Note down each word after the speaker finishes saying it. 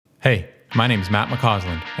Hey, my name's Matt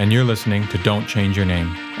McCausland, and you're listening to Don't Change Your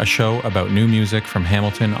Name, a show about new music from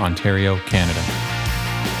Hamilton, Ontario, Canada.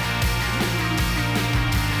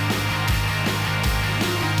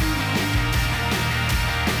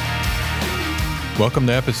 Welcome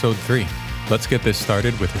to episode 3. Let's get this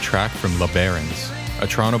started with a track from LeBarons. A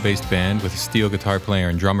Toronto-based band with a steel guitar player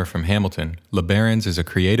and drummer from Hamilton, LeBarons is a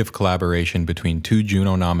creative collaboration between two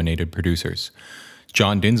Juno-nominated producers.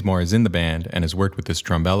 John Dinsmore is in the band and has worked with the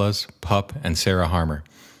Strumbellas, Pup, and Sarah Harmer.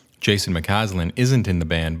 Jason McCausland isn't in the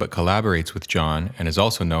band but collaborates with John and is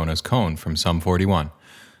also known as Cone from Sum 41.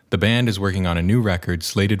 The band is working on a new record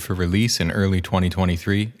slated for release in early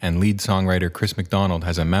 2023, and lead songwriter Chris McDonald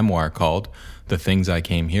has a memoir called The Things I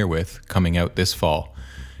Came Here With coming out this fall.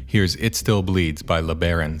 Here's It Still Bleeds by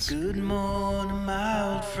LeBarons. Good morning,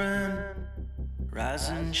 my old friend. Rise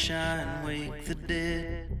and shine, wake the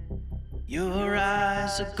dead. Your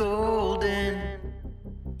eyes are golden.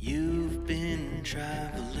 You've been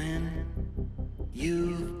traveling.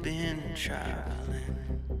 You've been traveling.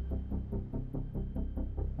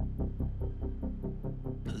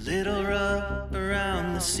 A little rough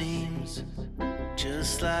around the seams,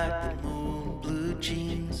 just like the moon blue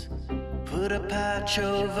jeans. Put a patch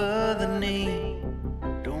over the knee.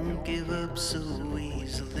 Don't give up so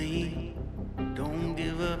easily. Don't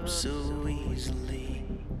give up so easily.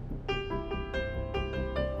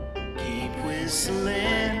 Keep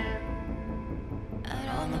whistling out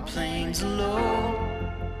on the plains low.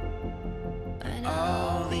 And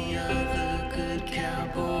all the other good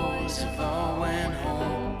cowboys have all went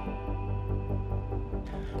home.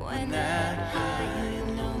 When that high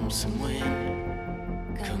and lonesome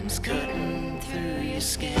wind comes cutting through your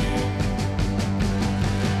skin, and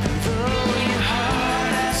though your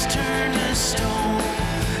heart has turned to stone,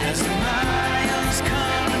 as the miles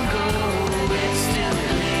come and go, it still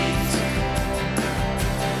bleeds.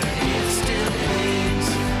 It still bleeds.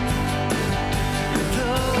 And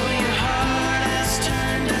though your heart has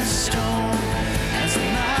turned to stone, as the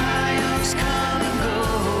miles come and go,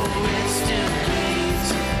 it still bleeds.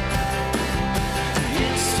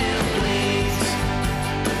 It still bleeds.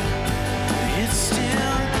 It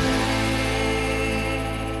still bleeds.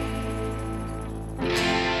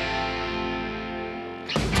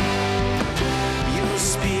 Your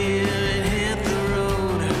spirit hit the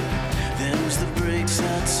road. Them's the brakes,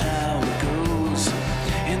 that's how it goes.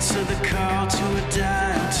 Into the call to a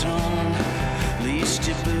dial tone. Least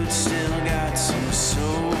your boots still got some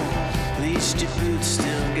soul. Least your boots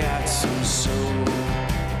still got some soul.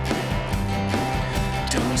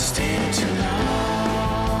 Don't stay too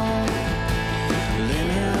long.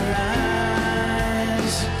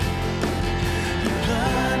 Limerize. Your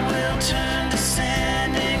blood will turn to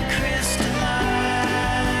sand and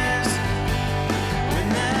crystallize. When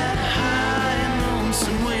that high and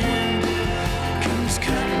lonesome wind comes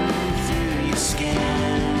cutting through your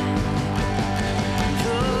skin,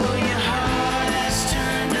 though your heart has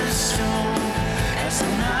turned to stone, as the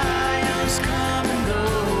miles come and go,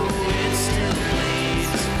 it still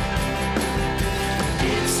bleeds.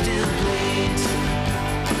 It still bleeds.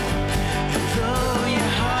 Though your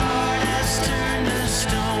heart has turned to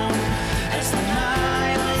stone, as the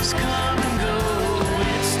miles come and go,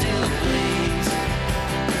 it still bleeds.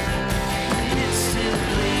 It still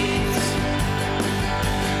bleeds.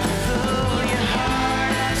 Though your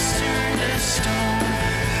heart has turned to stone,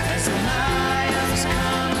 as the miles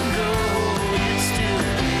come and go, it still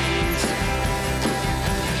bleeds.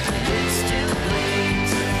 It still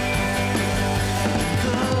bleeds.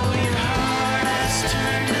 Though your heart has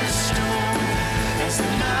turned to stone, as the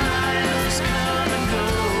miles come and go,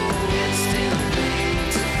 it still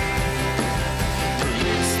bleeds.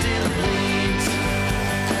 It still bleeds.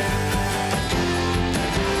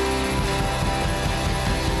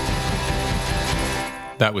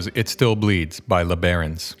 That was It Still Bleeds by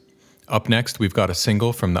LeBarons. Up next, we've got a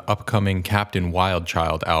single from the upcoming Captain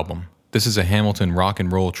Wildchild album. This is a Hamilton rock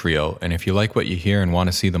and roll trio, and if you like what you hear and want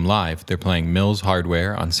to see them live, they're playing Mills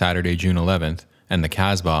Hardware on Saturday, June 11th, and the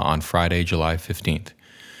Casbah on Friday, July 15th.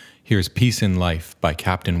 Here's Peace in Life by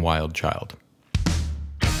Captain Wildchild.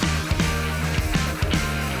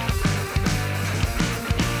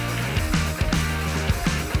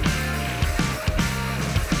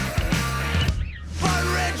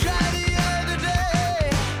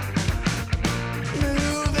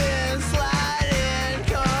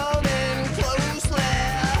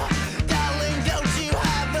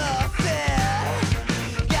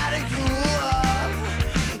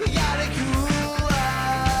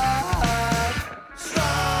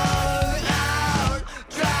 Strong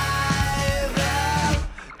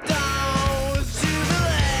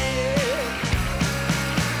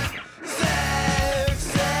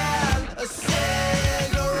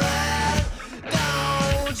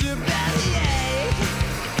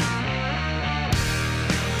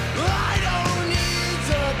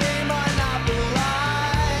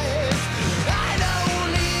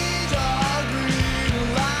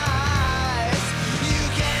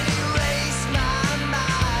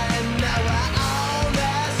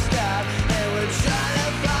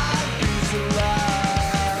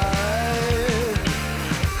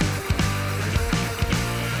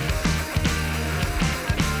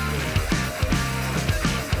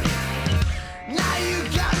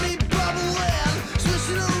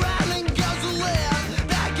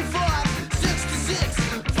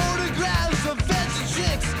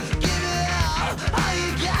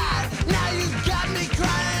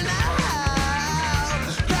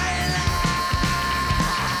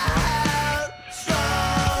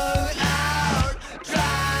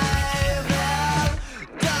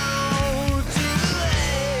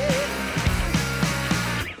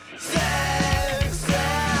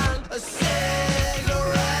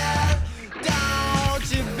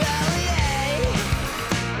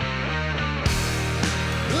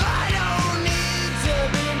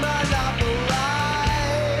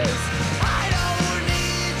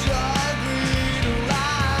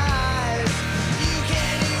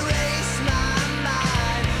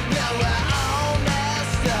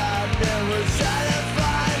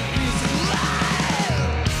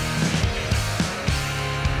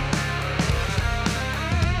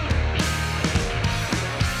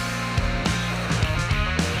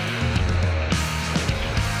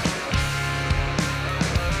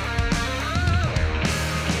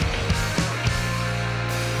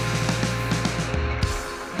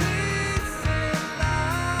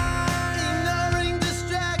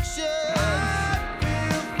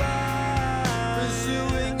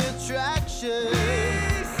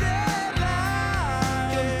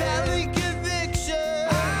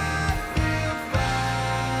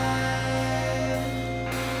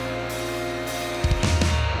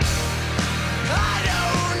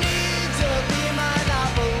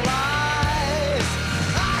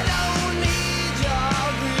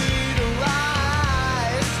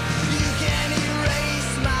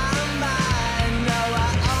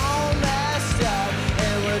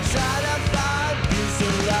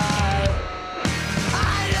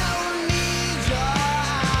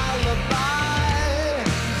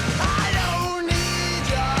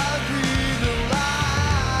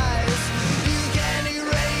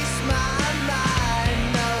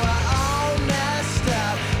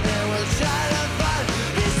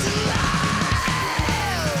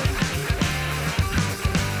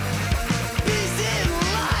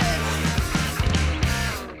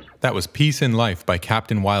That was Peace in Life by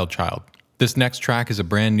Captain Wildchild. This next track is a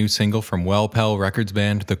brand new single from Wellpel Records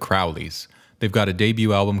band The Crowleys. They've got a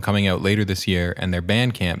debut album coming out later this year, and their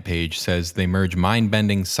Bandcamp page says they merge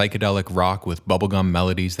mind-bending psychedelic rock with bubblegum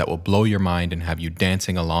melodies that will blow your mind and have you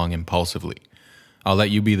dancing along impulsively. I'll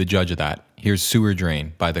let you be the judge of that. Here's Sewer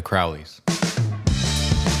Drain by The Crowleys.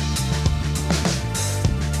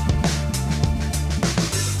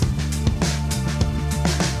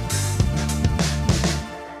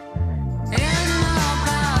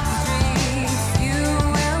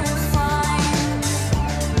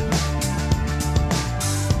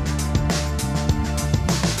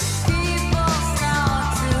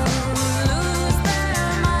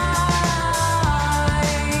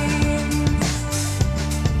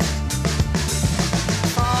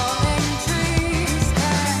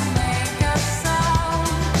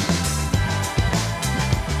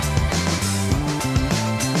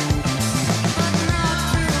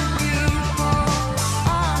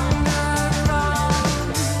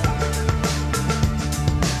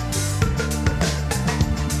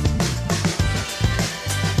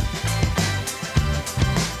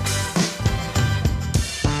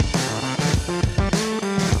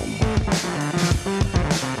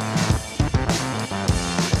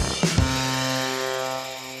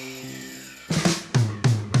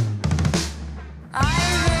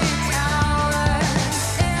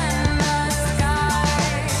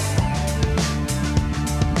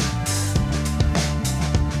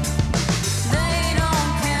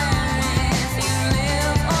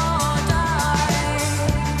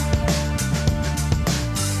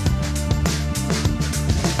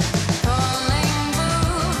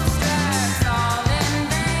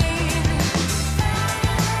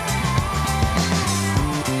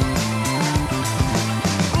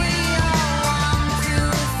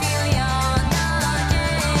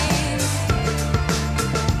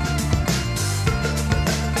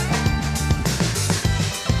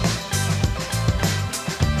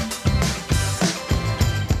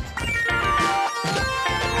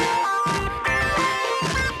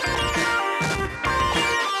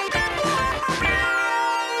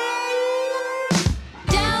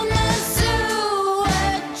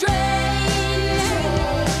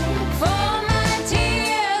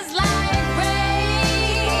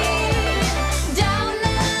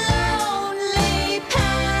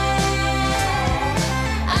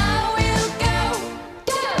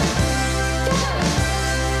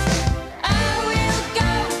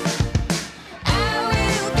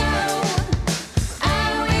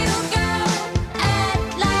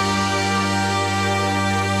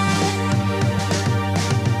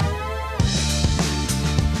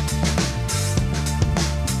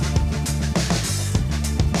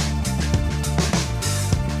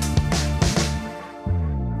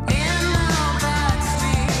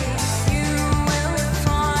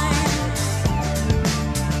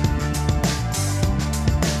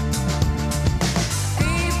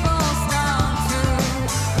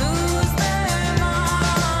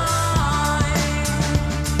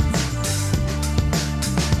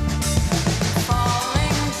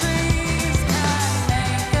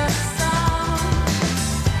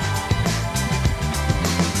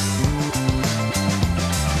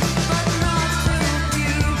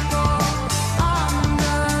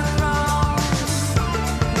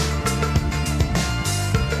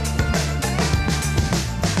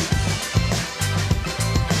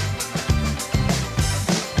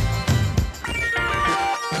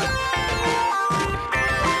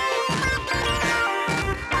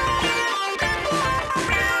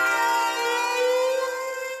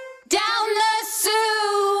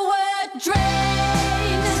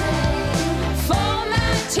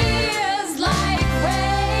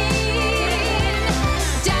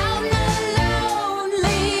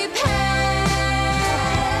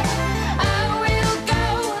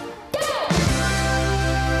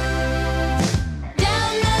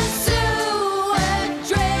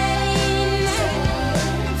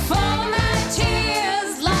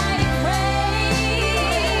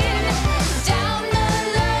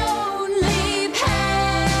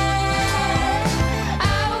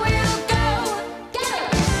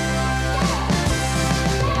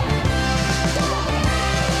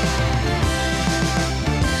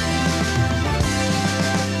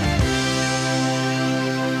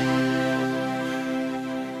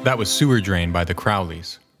 That was Sewer Drain by the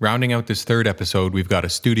Crowleys. Rounding out this third episode, we've got a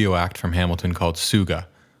studio act from Hamilton called Tsuga.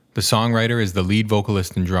 The songwriter is the lead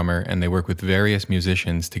vocalist and drummer, and they work with various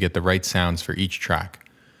musicians to get the right sounds for each track.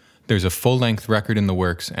 There's a full-length record in the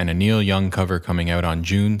works and a Neil Young cover coming out on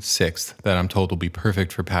June 6th that I'm told will be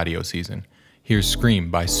perfect for patio season. Here's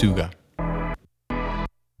Scream by Tsuga.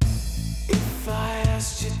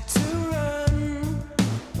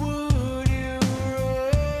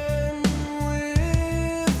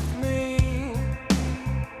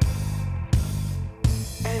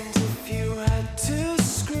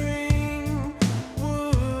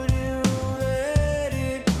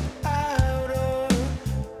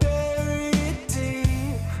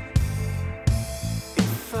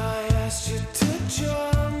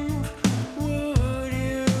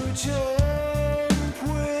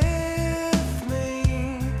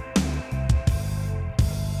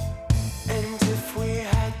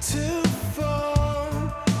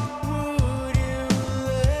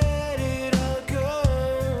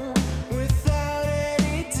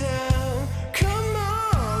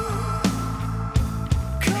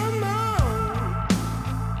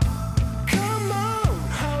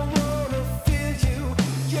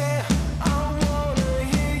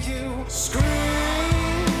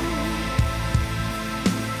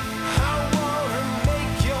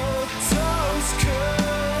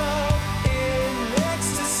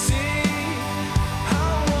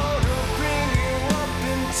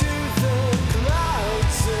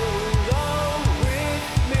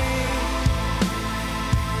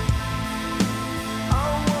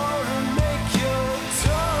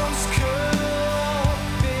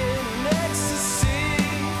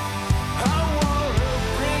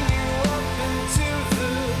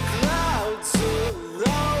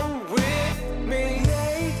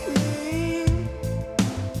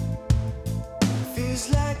 feels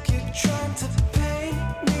like you're trying to paint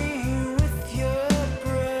me with your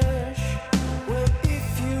brush. Well,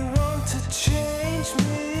 if you want to change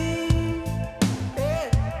me,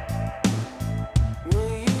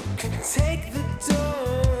 well, you can take the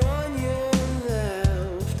door on your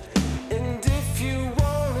left, and if you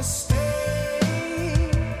want to stay,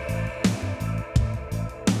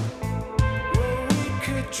 well, we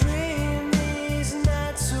could dream these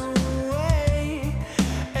nights away,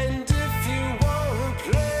 and if you want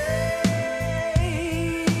to play,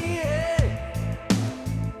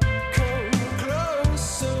 come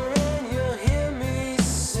closer and you'll hear me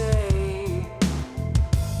say,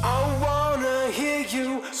 I wanna hear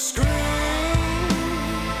you scream.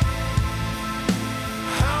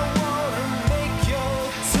 I wanna make your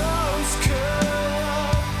toes curl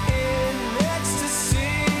up in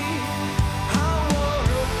ecstasy. I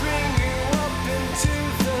wanna bring you up into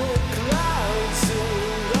the clouds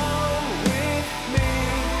along with me.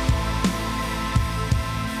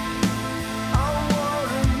 I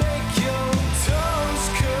wanna make your toes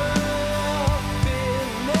curl up in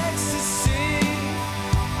ecstasy.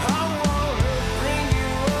 I wanna bring you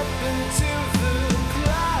up into the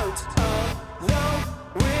clouds along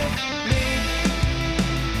with me.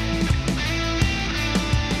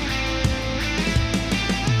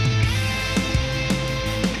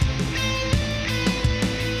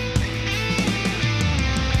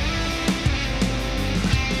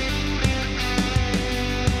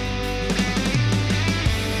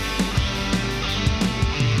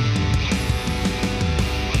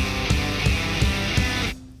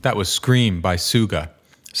 That was Scream by Tsuga.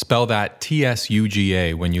 Spell that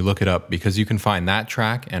Tsuga when you look it up because you can find that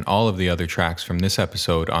track and all of the other tracks from this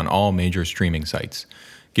episode on all major streaming sites.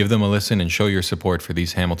 Give them a listen and show your support for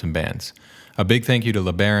these Hamilton bands. A big thank you to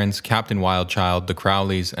LeBarons, Captain Wildchild, the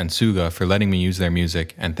Crowleys, and Tsuga for letting me use their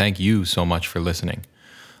music, and thank you so much for listening.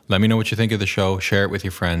 Let me know what you think of the show, share it with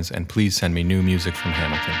your friends, and please send me new music from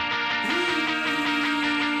Hamilton.